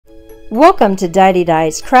Welcome to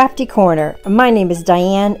Didedi's Crafty Corner. My name is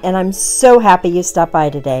Diane and I'm so happy you stopped by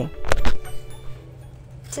today.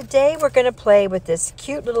 Today we're going to play with this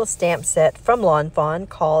cute little stamp set from Fawn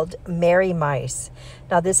called Merry Mice.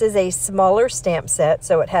 Now this is a smaller stamp set,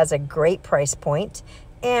 so it has a great price point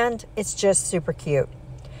and it's just super cute.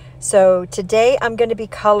 So today I'm going to be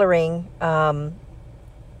coloring a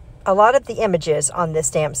lot of the images on this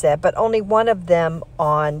stamp set, but only one of them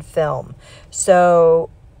on film. So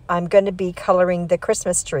I'm going to be coloring the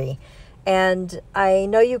Christmas tree. And I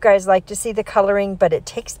know you guys like to see the coloring, but it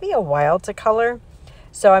takes me a while to color.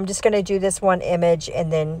 So I'm just going to do this one image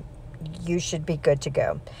and then you should be good to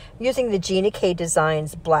go. I'm using the Gina K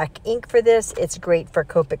Designs black ink for this. It's great for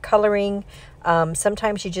copic coloring.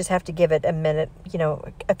 Sometimes you just have to give it a minute,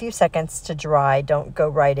 a few seconds to dry. Don't go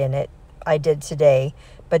right in it. I did today,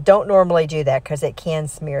 but don't normally do that because it can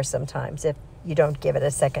smear sometimes if you don't give it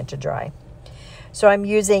a second to dry. So I'm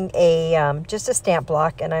using just a stamp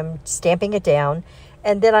block and I'm stamping it down,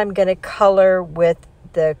 and then I'm going to color with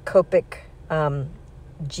the Copic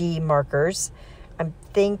G markers. I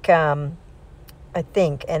think, and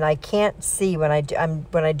I can't see when I do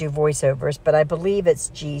voiceovers, but I believe it's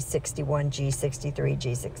G61, G63,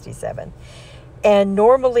 G67. And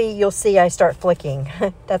normally you'll see I start flicking.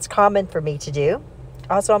 That's common for me to do.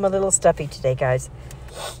 Also, I'm a little stuffy today, guys.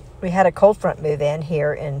 We had a cold front move in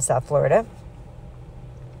here in South Florida.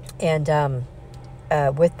 And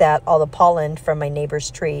with that, all the pollen from my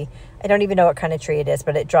neighbor's tree, I don't even know what kind of tree it is,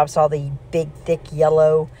 but it drops all the big, thick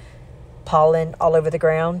yellow pollen all over the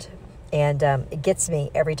ground. And it gets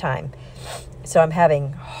me every time. So I'm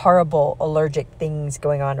having horrible allergic things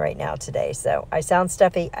going on right now today. So I sound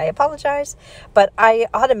stuffy. I apologize. But I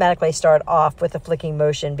automatically start off with a flicking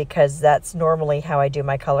motion because that's normally how I do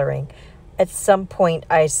my coloring. At some point,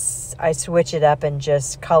 I switch it up and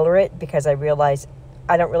just color it because I realize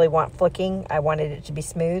I don't really want flicking. I wanted it to be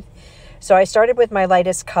smooth. So I started with my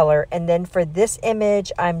lightest color, and then for this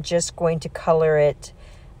image, I'm just going to color it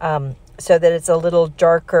so that it's a little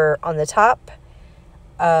darker on the top,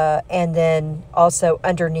 and then also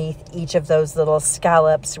underneath each of those little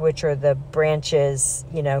scallops, which are the branches,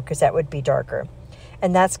 because that would be darker.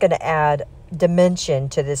 And that's going to add dimension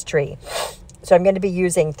to this tree. So I'm going to be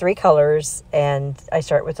using 3 colors, and I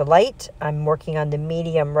start with the light. I'm working on the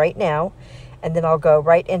medium right now. And then I'll go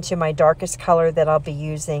right into my darkest color that I'll be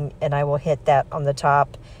using, and I will hit that on the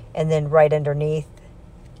top and then right underneath,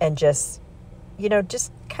 and just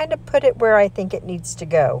kind of put it where I think it needs to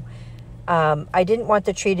go. I didn't want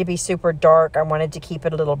the tree to be super dark. I wanted to keep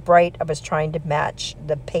it a little bright. I was trying to match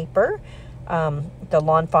the paper, the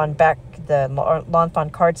Lawn Fawn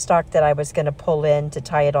cardstock that I was going to pull in to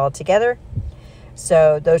tie it all together.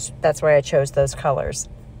 So that's why I chose those colors.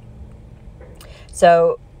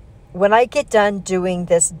 So when I get done doing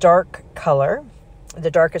this dark color, the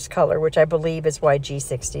darkest color, which I believe is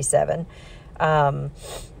YG67, I'm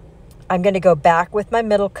going to go back with my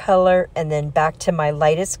middle color and then back to my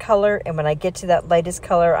lightest color. And when I get to that lightest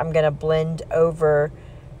color, I'm going to blend over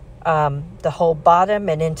the whole bottom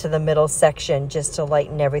and into the middle section just to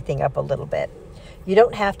lighten everything up a little bit. You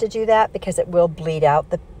don't have to do that because it will bleed out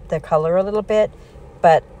the color a little bit,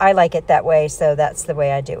 but I like it that way, so that's the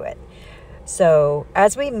way I do it. So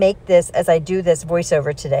as I do this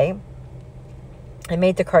voiceover today, I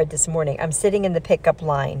made the card this morning. I'm sitting in the pickup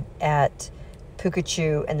line at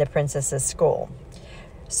Pikachu and the princess's school.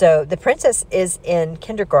 So the princess is in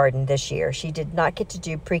kindergarten this year. She did not get to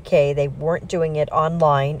do pre-K. They weren't doing it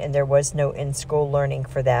online, and there was no in-school learning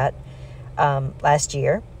for that last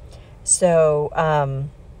year. So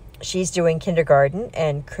she's doing kindergarten,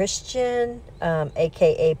 and Christian,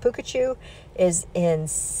 aka Pikachu, is in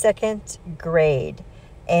 2nd grade,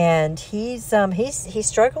 and he's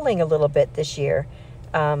struggling a little bit this year,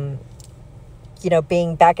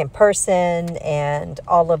 being back in person and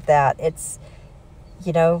all of that. It's,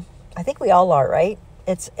 I think we all are, right?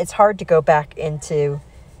 It's hard to go back into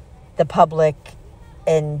the public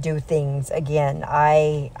and do things again.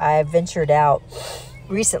 I ventured out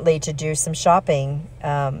recently to do some shopping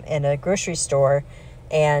in a grocery store,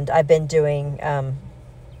 and I've been doing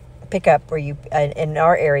pickup where in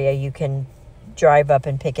our area you can drive up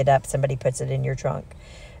and pick it up. Somebody puts it in your trunk.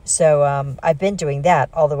 So I've been doing that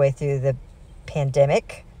all the way through the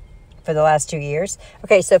pandemic for the last 2 years.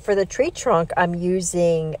 Okay, so for the tree trunk, I'm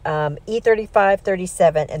using E35,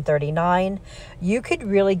 37, and 39. You could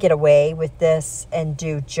really get away with this and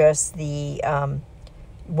do just the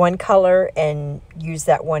one color and use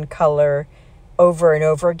that one color over and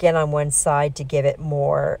over again on one side to give it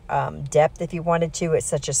more depth if you wanted to. It's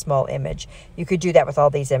such a small image. You could do that with all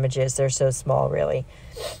these images. They're so small, really.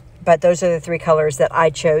 but those are the 3 colors that I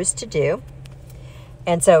chose to do.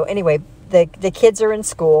 And so anyway, the kids are in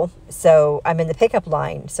school, so I'm in the pickup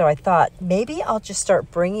line. So I thought maybe I'll just start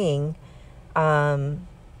bringing,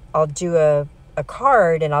 I'll do a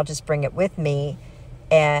card and I'll just bring it with me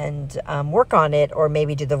and work on it, or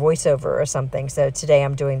maybe do the voiceover or something. So today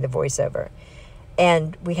I'm doing the voiceover.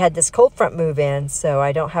 And we had this cold front move in, so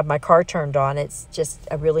I don't have my car turned on. It's just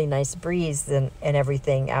a really nice breeze and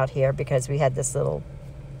everything out here, because we had this little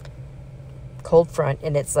cold front,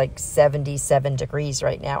 and it's like 77 degrees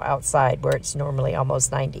right now outside, where it's normally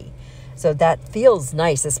almost 90. So that feels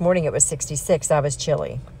nice. This morning it was 66. I was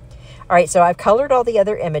chilly. All right, so I've colored all the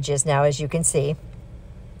other images now, as you can see.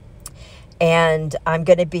 And I'm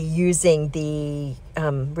going to be using the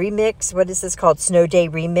remix. What is this called? Snow Day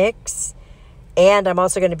Remix. And I'm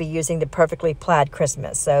also going to be using the Perfectly Plaid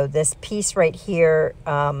Christmas. So this piece right here,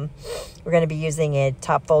 we're going to be using a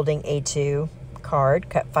top folding A2 card,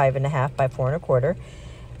 cut 5.5 by 4 1/4.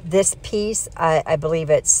 This piece, I believe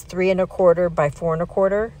it's 3 1/4 by 4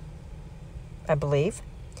 1/4, I believe.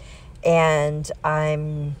 And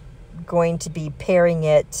I'm going to be pairing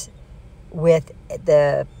it with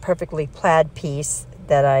the Perfectly Plaid piece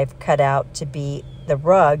that I've cut out to be the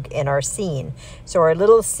rug in our scene. So our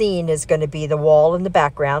little scene is going to be the wall in the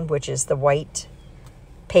background, which is the white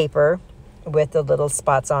paper with the little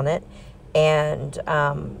spots on it, and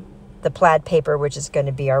the plaid paper, which is going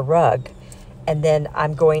to be our rug. And then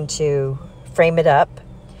I'm going to frame it up,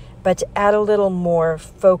 but to add a little more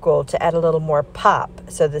focal, to add a little more pop,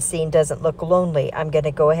 so the scene doesn't look lonely, I'm going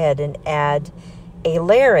to go ahead and add a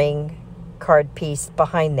layering card piece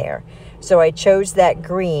behind there. So I chose that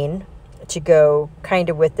green to go kind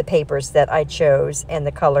of with the papers that I chose and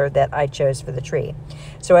the color that I chose for the tree.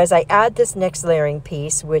 So as I add this next layering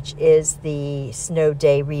piece, which is the Snow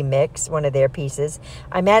Day Remix, one of their pieces,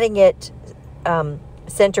 I'm adding it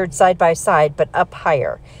centered side by side, but up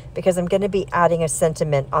higher, because I'm going to be adding a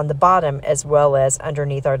sentiment on the bottom as well as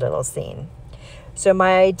underneath our little scene. So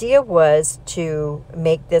my idea was to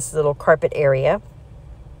make this little carpet area,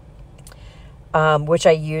 which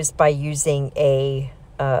I used by using a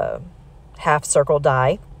half circle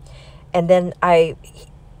die. And then I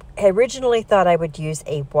originally thought I would use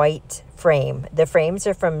a white frame. The frames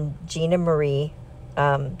are from Gina Marie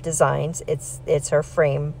Designs. It's her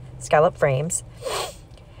frame, scallop frames.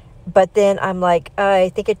 But then I'm like, I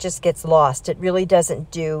think it just gets lost. It really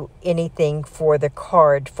doesn't do anything for the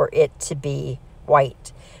card for it to be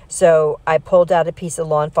white. So I pulled out a piece of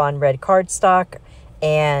Lawn Fawn red cardstock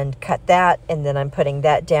and cut that, and then I'm putting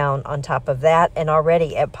that down on top of that, and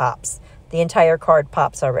already it pops. The entire card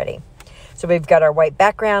pops already. So we've got our white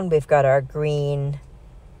background, we've got our green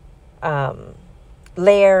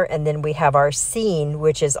layer, and then we have our scene,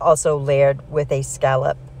 which is also layered with a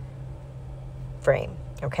scallop frame.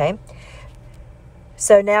 Okay,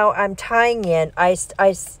 so now I'm tying in. I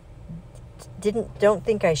don't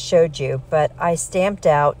think I showed you, but I stamped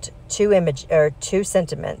out two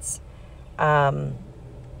sentiments.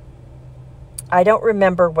 I don't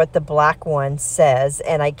remember what the black one says,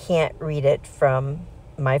 and I can't read it from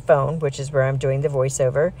my phone, which is where I'm doing the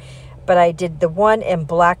voiceover. But I did the one in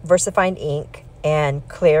black VersaFine ink and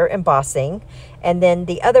clear embossing. And then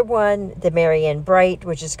the other one, the Marianne Bright,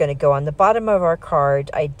 which is going to go on the bottom of our card,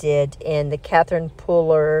 I did in the Catherine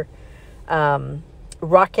Puller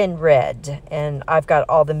Rockin' Red. And I've got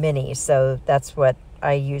all the minis, so that's what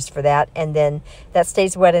I used for that. And then that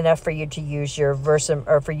stays wet enough for you to use your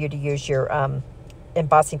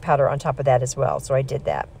embossing powder on top of that as well. So I did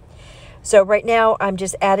that. So right now I'm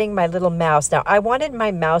just adding my little mouse. Now I wanted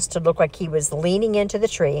my mouse to look like he was leaning into the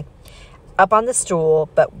tree up on the stool,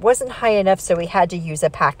 but wasn't high enough, so we had to use a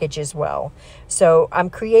package as well. So I'm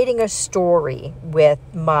creating a story with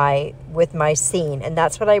my scene, and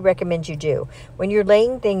that's what I recommend you do. When you're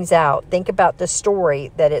laying things out, think about the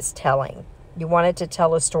story that it's telling. You want it to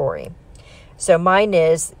tell a story. So mine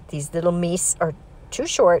is, these little meese are too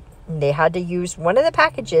short, and they had to use one of the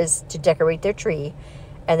packages to decorate their tree,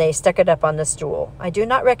 and they stuck it up on the stool. I do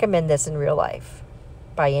not recommend this in real life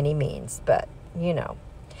by any means, but you know.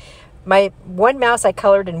 My one mouse I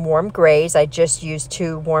colored in warm grays. I just used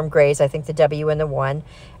 2 warm grays, I think the W and the 1.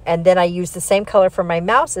 And then I used the same color for my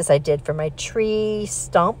mouse as I did for my tree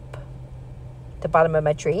stump, the bottom of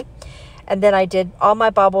my tree. And then I did all my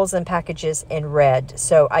baubles and packages in red.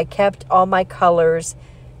 So I kept all my colors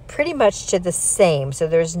pretty much to the same, so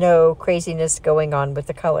there's no craziness going on with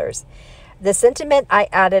the colors. The sentiment I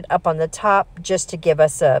added up on the top just to give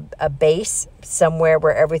us a base somewhere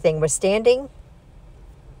where everything was standing.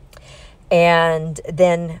 And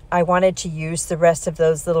then I wanted to use the rest of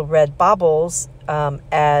those little red baubles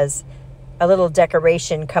as a little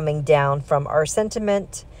decoration coming down from our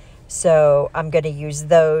sentiment. So I'm going to use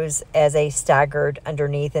those as a staggered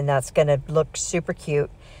underneath, and that's going to look super cute.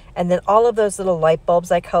 And then all of those little light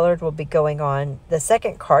bulbs I colored will be going on the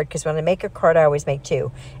second card, because when I make a card, I always make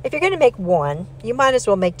two. If you're going to make one, you might as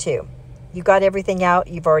well make two. You got everything out,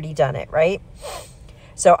 you've already done it, right?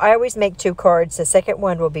 So I always make two cards. The second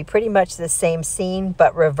one will be pretty much the same scene,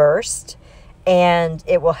 but reversed. And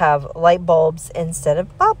it will have light bulbs instead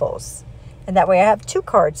of baubles. And that way I have two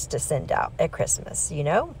cards to send out at Christmas, you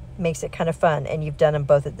know? Makes it kind of fun, and you've done them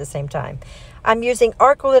both at the same time. I'm using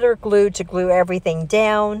art glitter glue to glue everything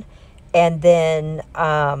down, and then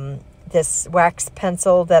this wax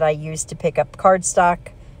pencil that I use to pick up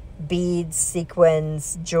cardstock, beads,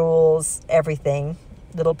 sequins, jewels, everything,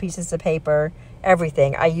 little pieces of paper,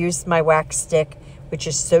 everything. I used my wax stick, which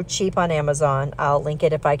is so cheap on Amazon. I'll link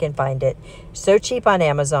it if I can find it. So cheap on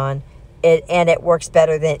Amazon. And it works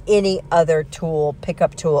better than any other tool,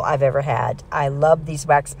 pickup tool I've ever had. I love these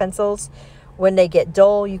wax pencils. When they get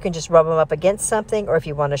dull, you can just rub them up against something, or if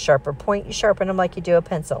you want a sharper point, you sharpen them like you do a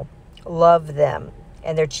pencil. Love them.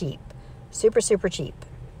 And they're cheap. Super, super cheap.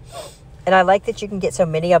 And I like that you can get so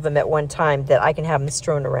many of them at one time that I can have them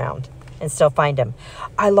strewn around and still find them.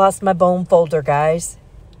 I lost my bone folder, guys.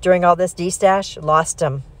 During all this de-stash, lost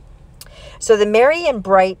them. So the Merry and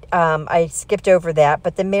Bright, I skipped over that,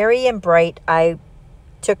 but the Merry and Bright, I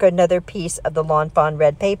took another piece of the Lawn Fawn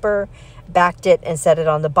red paper, backed it, and set it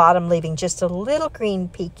on the bottom, leaving just a little green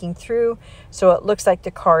peeking through, so it looks like the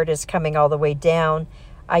card is coming all the way down.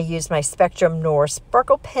 I used my Spectrum Noir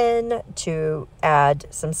sparkle pen to add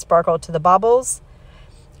some sparkle to the baubles,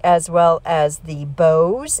 as well as the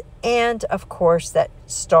bows, and of course that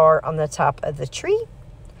star on the top of the tree.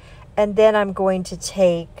 And then I'm going to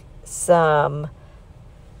take some,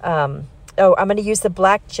 I'm going to use the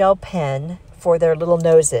black gel pen for their little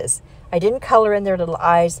noses. I didn't color in their little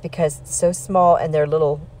eyes because it's so small and they're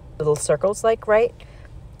little circles, like, right?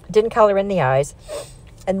 Didn't color in the eyes.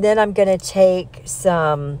 And then I'm going to take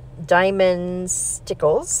some diamond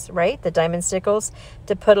stickles, right? The diamond stickles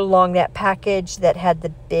to put along that package that had the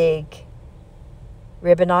big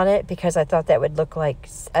ribbon on it, because I thought that would look like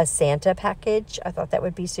a Santa package. I thought that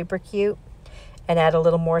would be super cute. And add a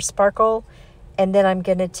little more sparkle. And then I'm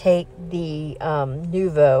going to take the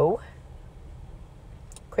Nuvo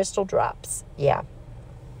crystal drops. Yeah.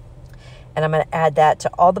 And I'm going to add that to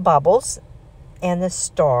all the baubles and the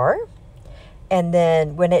star. And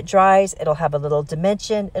then when it dries, it'll have a little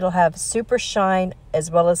dimension. It'll have super shine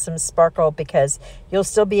as well as some sparkle, because you'll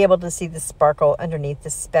still be able to see the sparkle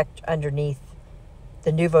underneath underneath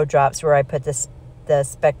the Nuvo drops where I put the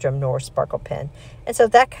Spectrum Noir sparkle pen. And so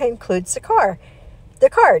that concludes the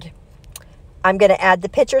card. I'm going to add the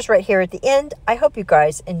pictures right here at the end. I hope you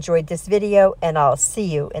guys enjoyed this video, and I'll see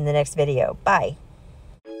you in the next video. Bye.